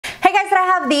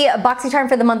have the Boxycharm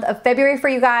for the month of February for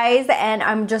you guys, and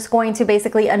I'm just going to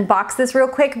basically unbox this real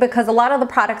quick because a lot of the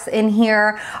products in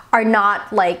here are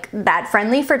not like that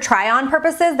friendly for try-on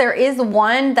purposes. There is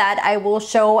one that I will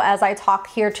show as I talk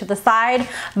here to the side,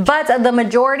 but the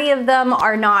majority of them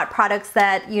are not products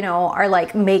that, you know, are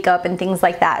like makeup and things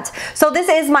like that. So this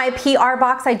is my PR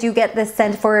box. I do get this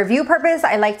sent for review purpose.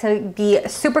 I like to be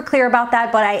super clear about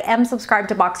that, but I am subscribed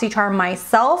to Boxycharm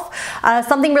myself.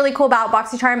 Something really cool about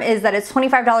Boxycharm is that it's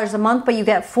 $25 a month, but you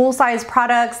get full-size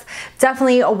products.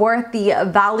 Definitely worth the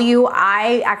value.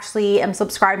 I actually am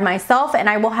subscribed myself, and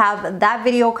I will have that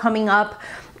video coming up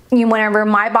whenever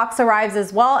my box arrives,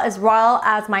 as well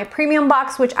as my premium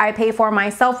box, which I pay for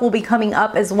myself, will be coming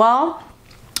up as well.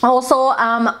 Also,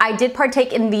 I did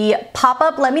partake in the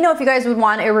pop-up. Let me know if you guys would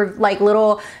want a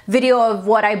little video of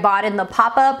what I bought in the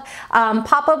pop-up.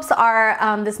 Pop-ups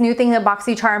are this new thing that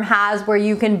Boxycharm has where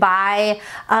you can buy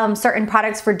certain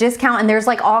products for discount, and there's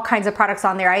like all kinds of products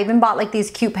on there. I even bought like these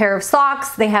cute pair of socks.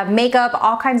 They have makeup,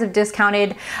 all kinds of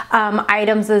discounted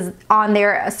items is on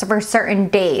there for certain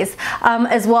days,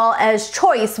 as well as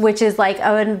choice, which is like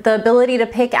the ability to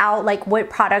pick out like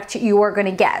what product you are going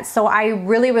to get. So I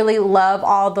really love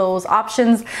all those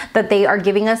options that they are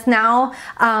giving us now.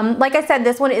 Like I said,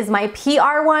 this one is my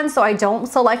PR one, so I don't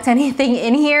select anything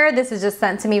in here. This is just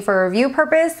sent to me for review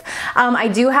purpose. I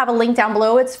do have a link down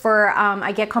below. It's for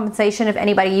I get compensation if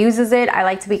anybody uses it. I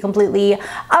like to be completely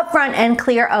upfront and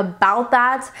clear about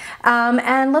that.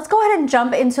 And let's go ahead and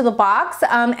jump into the box.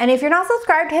 And if you're not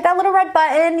subscribed, hit that little red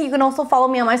button. You can also follow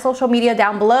me on my social media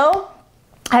down below.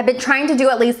 I've been trying to do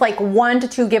at least like 1 to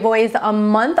 2 giveaways a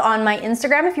month on my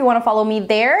Instagram if you want to follow me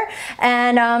there,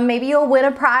 and maybe you'll win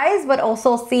a prize, but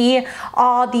also see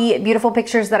all the beautiful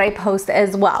pictures that I post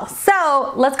as well.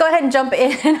 So let's go ahead and jump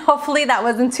in. Hopefully that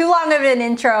wasn't too long of an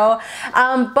intro,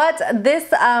 but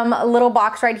this little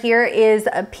box right here is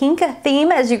a pink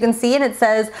theme, as you can see, and it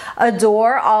says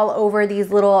adore all over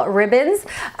these little ribbons.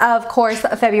 Of course,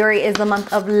 February is the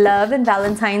month of love and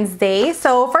Valentine's Day.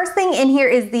 So first thing in here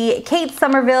is the Kate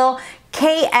Somerville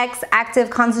KX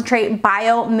Active Concentrate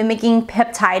Bio Mimicking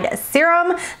Peptide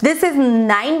Serum. This is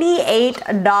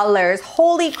 $98.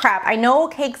 Holy crap. I know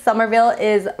Kate Somerville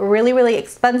is really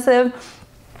expensive.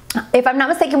 If I'm not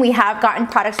mistaken, we have gotten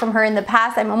products from her in the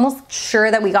past. I'm almost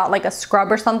sure that we got like a scrub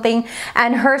or something,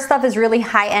 and her stuff is really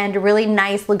high-end, really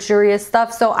nice, luxurious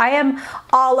stuff. So I am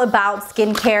all about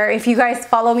skincare. If you guys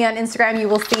follow me on Instagram, you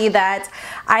will see that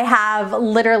I have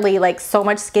literally like so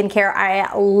much skincare.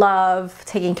 I love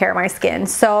taking care of my skin.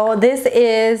 So this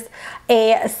is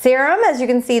a serum, as you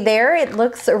can see there. It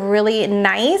looks really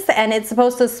nice, and it's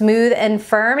supposed to smooth and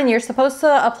firm, and you're supposed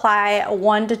to apply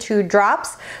 1 to 2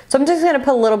 drops. So I'm just gonna put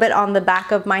a little bit on the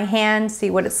back of my hand, see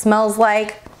what it smells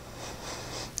like.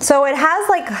 So it has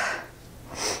like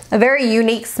a very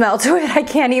unique smell to it. I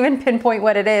can't even pinpoint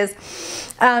what it is.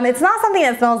 It's not something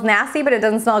that smells nasty, but it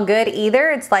doesn't smell good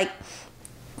either. It's like,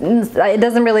 it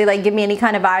doesn't really like give me any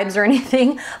kind of vibes or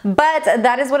anything, but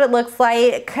that is what it looks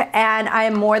like, and I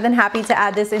am more than happy to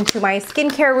add this into my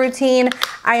skincare routine.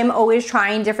 I am always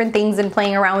trying different things and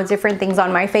playing around with different things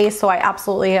on my face, so I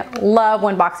absolutely love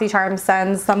when Boxycharm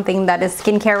sends something that is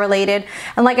skincare related,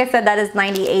 and like I said, that is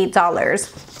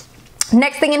 $98.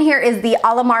 Next thing in here is the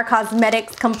Alamar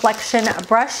Cosmetics Complexion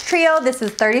Brush Trio. This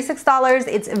is $36.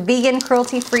 It's vegan,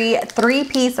 cruelty-free,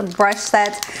 3-piece brush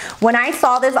set. When I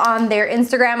saw this on their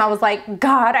Instagram, I was like,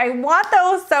 God, I want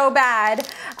those so bad.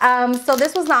 So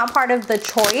this was not part of the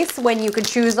choice when you could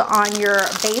choose on your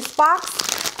base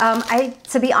box.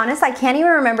 To be honest, I can't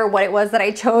even remember what it was that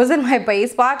I chose in my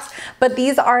base box, but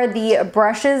these are the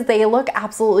brushes. They look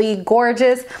absolutely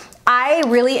gorgeous. I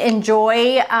really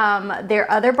enjoy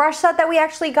their other brush set that we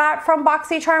actually got from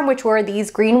Boxycharm, which were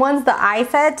these green ones, the eye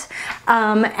set.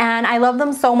 And I love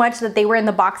them so much that they were in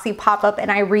the Boxy pop-up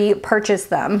and I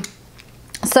repurchased them.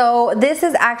 So this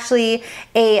is actually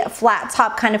a flat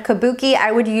top kind of kabuki.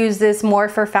 I would use this more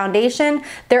for foundation.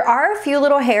 There are a few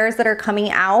little hairs that are coming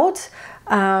out.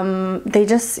 They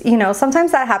just, you know,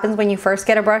 sometimes that happens when you first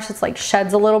get a brush. It's like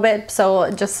sheds a little bit, so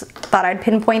just thought I'd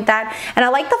pinpoint that. And I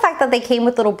like the fact that they came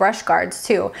with little brush guards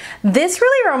too. This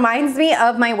really reminds me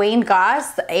of my Wayne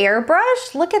Goss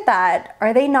airbrush. Look at that.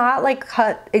 Are they not like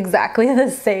cut exactly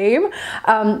the same?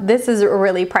 This is a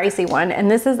really pricey one, and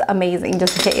this is amazing,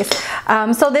 just in case.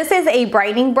 So this is a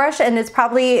brightening brush, and it's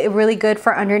probably really good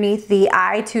for underneath the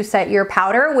eye to set your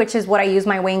powder, which is what I use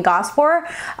my Wayne Goss for.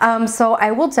 So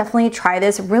I will definitely try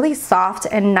this. Really soft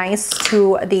and nice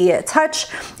to the touch.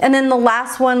 And then the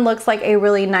last one looks like a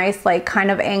really nice, like kind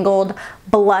of angled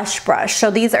blush brush. So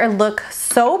these look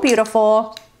so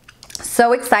beautiful.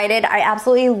 So excited. I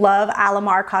absolutely love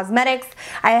Alamar Cosmetics.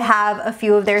 I have a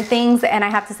few of their things, and I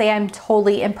have to say I'm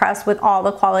totally impressed with all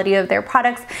the quality of their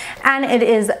products, and it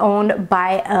is owned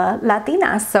by a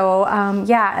Latina. So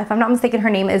yeah, if I'm not mistaken, her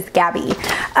name is Gabby.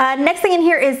 Next thing in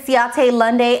here is Ciate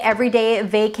Lunde Everyday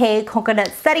Vacay Coconut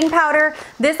Setting Powder.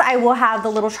 This I will have the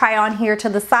little try on here to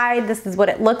the side. This is what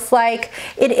it looks like.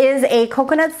 It is a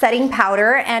coconut setting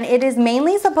powder, and it is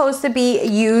mainly supposed to be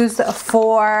used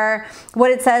for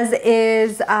what it says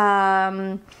is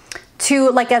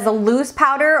to like as a loose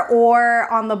powder,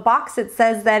 or on the box it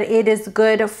says that it is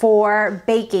good for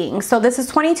baking. So this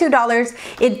is $22.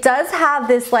 It does have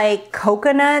this like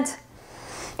coconut,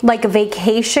 like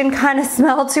vacation kind of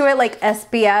smell to it, like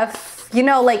SPF, you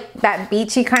know, like that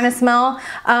beachy kind of smell.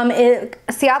 Ciate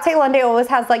Lunde always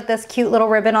has like this cute little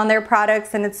ribbon on their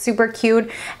products, and it's super cute.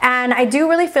 And I do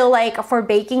really feel like for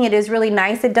baking it is really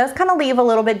nice. It does kind of leave a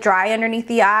little bit dry underneath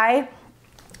the eye,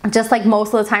 just like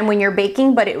most of the time when you're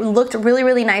baking, but it looked really,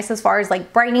 really nice as far as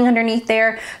like brightening underneath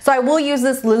there. So I will use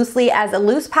this loosely as a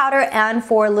loose powder and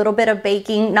for a little bit of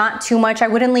baking, not too much. I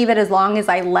wouldn't leave it as long as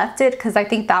I left it, because I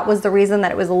think that was the reason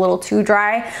that it was a little too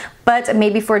dry, but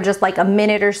maybe for just like a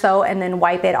minute or so and then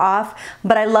wipe it off.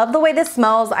 But I love the way this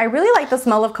smells. I really like the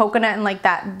smell of coconut and like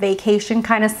that vacation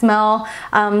kind of smell.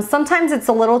 Sometimes it's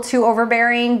a little too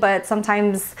overbearing, but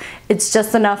sometimes it's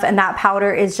just enough, and that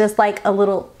powder is just like a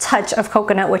little touch of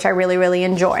coconut, which I really, really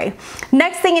enjoy.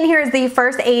 Next thing in here is the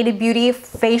First Aid Beauty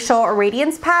Facial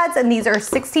Radiance Pads, and these are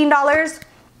 $16.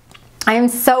 I am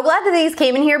so glad that these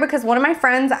came in here, because one of my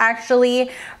friends actually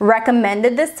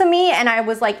recommended this to me, and I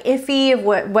was like iffy of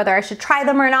whether I should try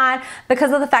them or not,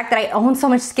 because of the fact that I own so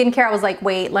much skincare. I was like,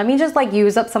 wait, let me just like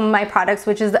use up some of my products,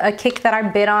 which is a kick that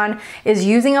I've been on, is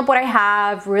using up what I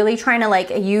have, really trying to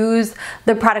like use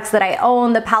the products that I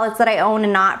own, the palettes that I own,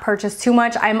 and not purchase too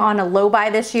much. I'm on a low buy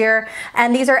this year,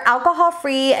 and these are alcohol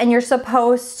free, and you're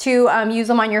supposed to use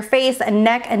them on your face and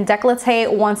neck and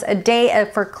décolleté once a day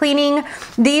for cleaning.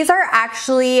 These are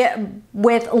actually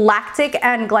with lactic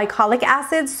and glycolic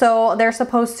acid, so they're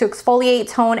supposed to exfoliate,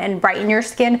 tone, and brighten your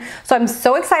skin. So I'm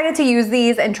so excited to use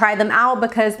these and try them out,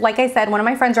 because like I said, one of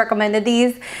my friends recommended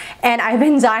these, and I've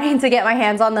been dying to get my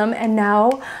hands on them, and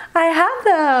now I have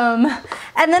them.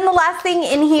 And then the last thing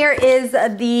in here is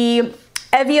the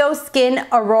Evio Skin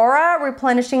Aurora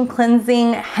Replenishing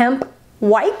Cleansing Hemp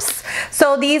Wipes.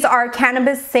 So these are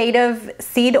cannabis sativa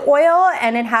seed oil,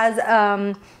 and it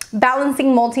has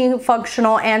balancing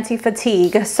multifunctional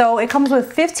anti-fatigue. So it comes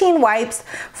with 15 wipes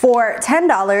for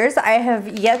 $10. I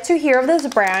have yet to hear of this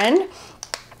brand,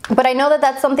 but I know that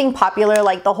that's something popular,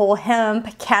 like the whole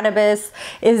hemp, cannabis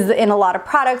is in a lot of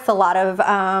products, a lot of,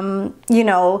 you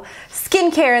know,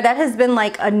 skincare. That has been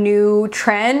like a new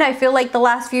trend, I feel like, the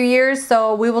last few years.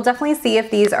 So we will definitely see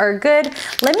if these are good.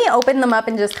 Let me open them up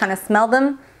and just kind of smell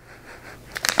them.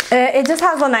 It just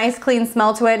has a nice clean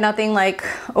smell to it, nothing like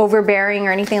overbearing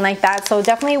or anything like that. So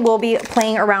definitely we'll be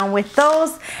playing around with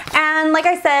those. And like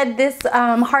I said, this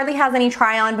hardly has any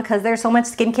try on because there's so much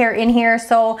skincare in here.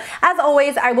 So as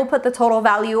always, I will put the total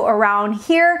value around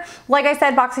here. Like I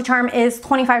said, Boxycharm is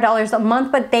 $25 a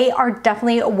month, but they are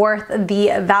definitely worth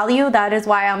the value. That is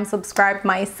why I'm subscribed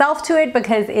myself to it,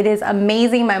 because it is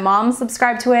amazing. My mom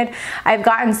subscribed to it. I've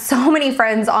gotten so many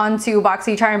friends onto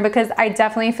Boxycharm because I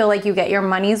definitely feel like you get your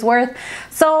money's worth.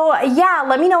 So yeah,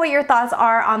 let me know what your thoughts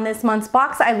are on this month's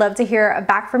box. I'd love to hear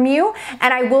back from you,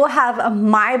 and I will have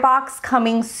my box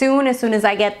coming soon as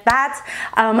I get that.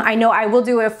 I know I will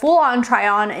do a full-on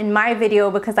try-on in my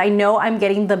video, because I know I'm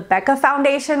getting the Becca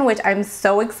foundation, which I'm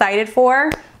so excited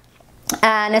for.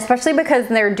 And especially because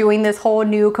they're doing this whole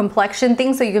new complexion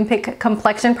thing, so you can pick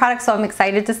complexion products. So I'm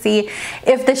excited to see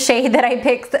if the shade that I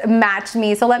picked matched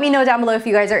me. So let me know down below if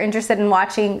you guys are interested in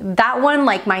watching that one,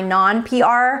 like my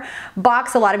non-PR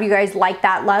box. A lot of you guys liked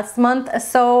that last month.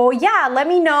 So yeah, let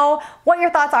me know what your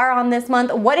thoughts are on this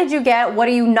month. What did you get? What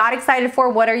are you not excited for?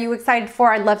 What are you excited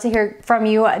for? I'd love to hear from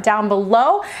you down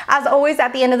below. As always,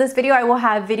 at the end of this video, I will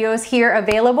have videos here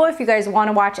available if you guys want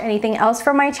to watch anything else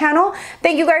from my channel.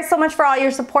 Thank you guys so much for all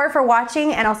your support, for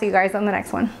watching, and I'll see you guys on the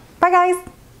next one. Bye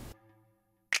guys.